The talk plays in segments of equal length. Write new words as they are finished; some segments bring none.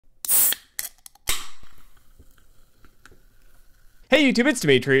Hey YouTube, it's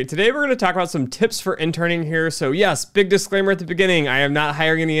Dimitri. Today we're going to talk about some tips for interning here. So yes, big disclaimer at the beginning, I am not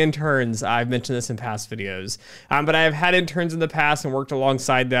hiring any interns. I've mentioned this in past videos, but I have had interns in the past and worked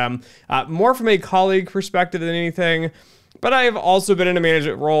alongside them, more from a colleague perspective than anything. But I have also been in a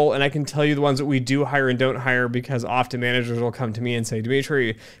management role, and I can tell you the ones that we do hire and don't hire, because often managers will come to me and say,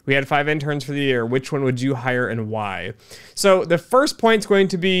 Dimitri, we had 5 interns for the year. Which one would you hire and why? So the first point is going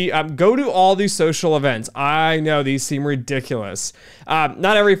to be go to all these social events. I know these seem ridiculous.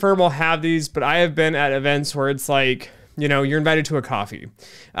 Not every firm will have these, but I have been at events where it's like, you know, you're invited to a coffee,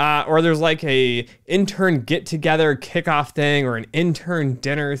 or there's like a intern get together kickoff thing or an intern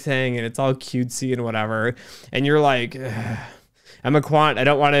dinner thing, and it's all cutesy and whatever. And you're like, I'm a quant. I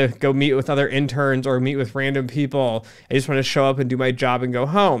don't want to go meet with other interns or meet with random people. I just want to show up and do my job and go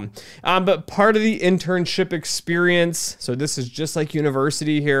home. But part of the internship experience, so this is just like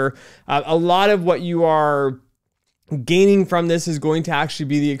university here, a lot of what you are gaining from this is going to actually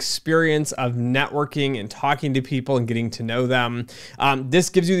be the experience of networking and talking to people and getting to know them. This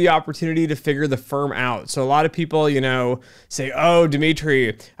gives you the opportunity to figure the firm out. So a lot of people, you know, say, oh,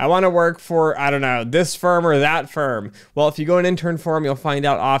 Dimitri, I want to work for, I don't know, this firm or that firm. Well, if you go an intern for them, you'll find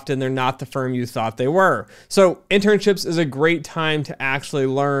out often they're not the firm you thought they were. So internships is a great time to actually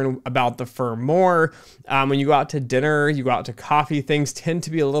learn about the firm more. When you go out to dinner, you go out to coffee, things tend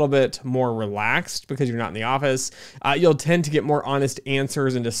to be a little bit more relaxed because you're not in the office. You'll tend to get more honest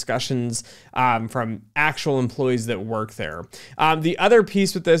answers and discussions from actual employees that work there. The other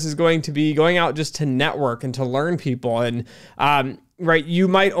piece with this is going to be going out just to network and to learn people. And right, you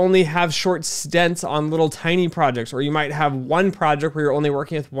might only have short stints on little tiny projects, or you might have one project where you're only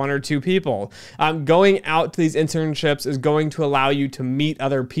working with 1 or 2 people. Going out to these internships is going to allow you to meet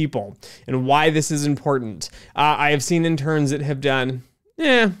other people, and why this is important. I have seen interns that have done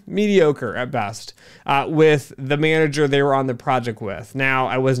mediocre at best with the manager they were on the project with. Now,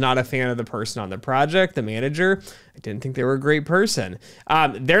 I was not a fan of the person on the project, the manager. I didn't think they were a great person.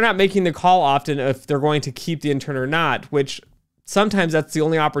 They're not making the call often if they're going to keep the intern or not, which sometimes that's the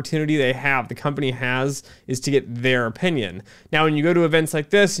only opportunity the company has, is to get their opinion. Now, when you go to events like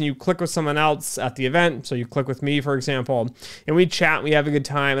this and you click with someone else at the event, so you click with me, for example, and we chat, we have a good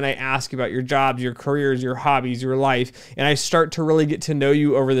time, and I ask you about your jobs, your careers, your hobbies, your life, and I start to really get to know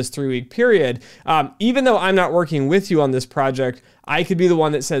you over this 3-week period. Even though I'm not working with you on this project, I could be the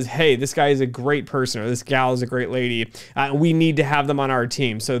one that says, hey, this guy is a great person, or this gal is a great lady. We need to have them on our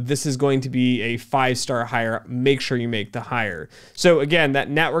team. So this is going to be a 5-star hire. Make sure you make the hire. So again, that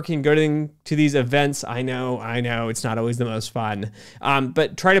networking, going to these events, I know, it's not always the most fun,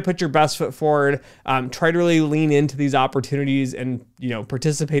 but try to put your best foot forward. Try to really lean into these opportunities and, you know,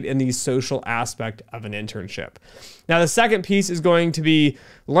 participate in the social aspect of an internship. Now, the second piece is going to be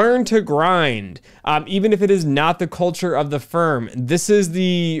learn to grind. Even if it is not the culture of the firm, this is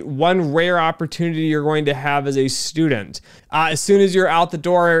the one rare opportunity you're going to have as a student. As soon as you're out the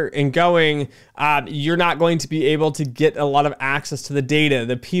door and going, you're not going to be able to get a lot of access to the data,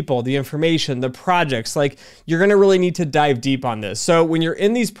 the people, the information, the projects. Like, you're going to really need to dive deep on this. So when you're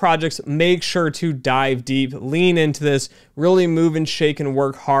in these projects, make sure to dive deep, lean into this, really move and shake and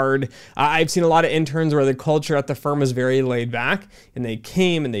work hard. I've seen a lot of interns where the culture at the firm was very laid back, and they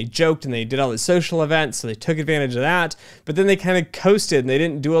came and they joked and they did all the social events, so they took advantage of that, but then they kind of coasted and they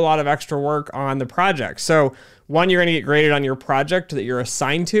didn't do a lot of extra work on the project. So 1, you're going to get graded on your project that you're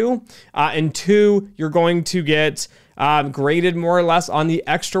assigned to, and 2, you're going to get graded more or less on the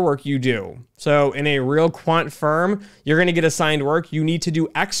extra work you do. So in a real quant firm, you're going to get assigned work. You need to do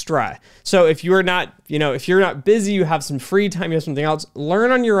extra. So if you're not, if you're not busy, you have some free time, you have something else,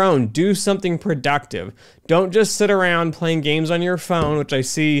 learn on your own, do something productive. Don't just sit around playing games on your phone, which I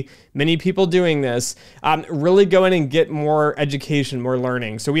see many people doing this. Really go in and get more education, more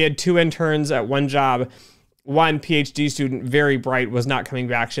learning. So we had 2 interns at one job. One PhD student, very bright, was not coming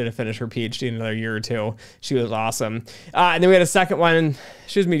back. She had to finish her PhD in another year or 2. She was awesome. And then we had a second one, and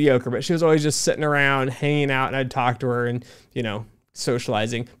she was mediocre, but she was always just sitting around, hanging out, and I'd talk to her and,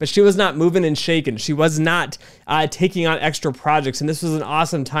 socializing. But she was not moving and shaking. She was not taking on extra projects, and this was an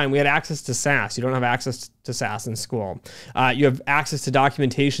awesome time. We had access to SAS. You don't have access to SAS in school. You have access to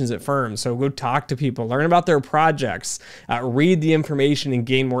documentations at firms, so go talk to people, learn about their projects, read the information, and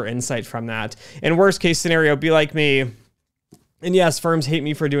gain more insight from that. And worst case scenario, be like me. And yes, firms hate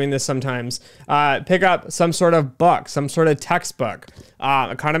me for doing this sometimes. Pick up some sort of book, some sort of textbook.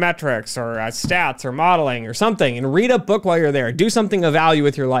 econometrics or stats or modeling or something, and read a book while you're there. Do something of value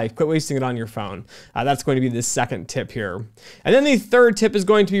with your life. Quit wasting it on your phone. That's going to be the second tip here. And then the third tip is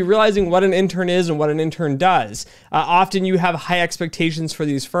going to be realizing what an intern is and what an intern does. Often you have high expectations for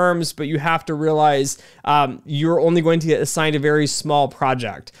these firms, but you have to realize you're only going to get assigned a very small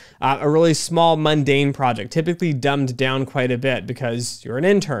project, a really small, mundane project, typically dumbed down quite a bit because you're an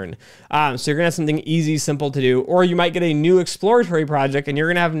intern. So you're gonna have something easy, simple to do, or you might get a new exploratory project and you're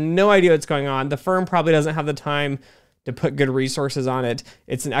gonna have no idea what's going on. The firm probably doesn't have the time to put good resources on it.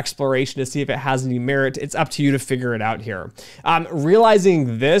 It's an exploration to see if it has any merit. It's up to you to figure it out here.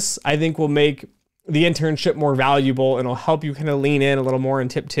 Realizing this, I think, will make the internship more valuable, and it'll help you kind of lean in a little more in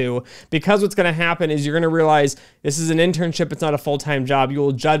tip 2, because what's going to happen is you're going to realize this is an internship. It's not a full-time job. You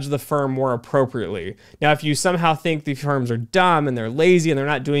will judge the firm more appropriately. Now, if you somehow think the firms are dumb and they're lazy and they're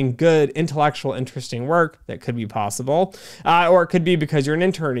not doing good, intellectual, interesting work, that could be possible. Or it could be because you're an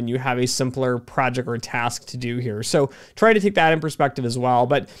intern and you have a simpler project or task to do here. So try to take that in perspective as well.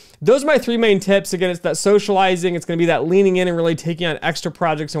 But those are my 3 main tips. Again, it's that socializing. It's going to be that leaning in and really taking on extra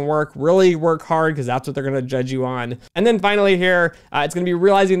projects and work. Really work hard, because that's what they're going to judge you on. And then finally here, it's going to be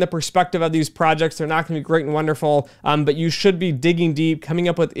realizing the perspective of these projects. They're not going to be great and wonderful, but you should be digging deep, coming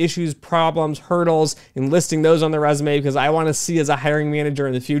up with issues, problems, hurdles, and listing those on the resume, because I want to see as a hiring manager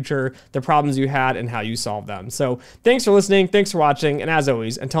in the future the problems you had and how you solved them. So thanks for listening. Thanks for watching. And as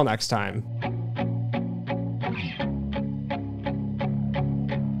always, until next time.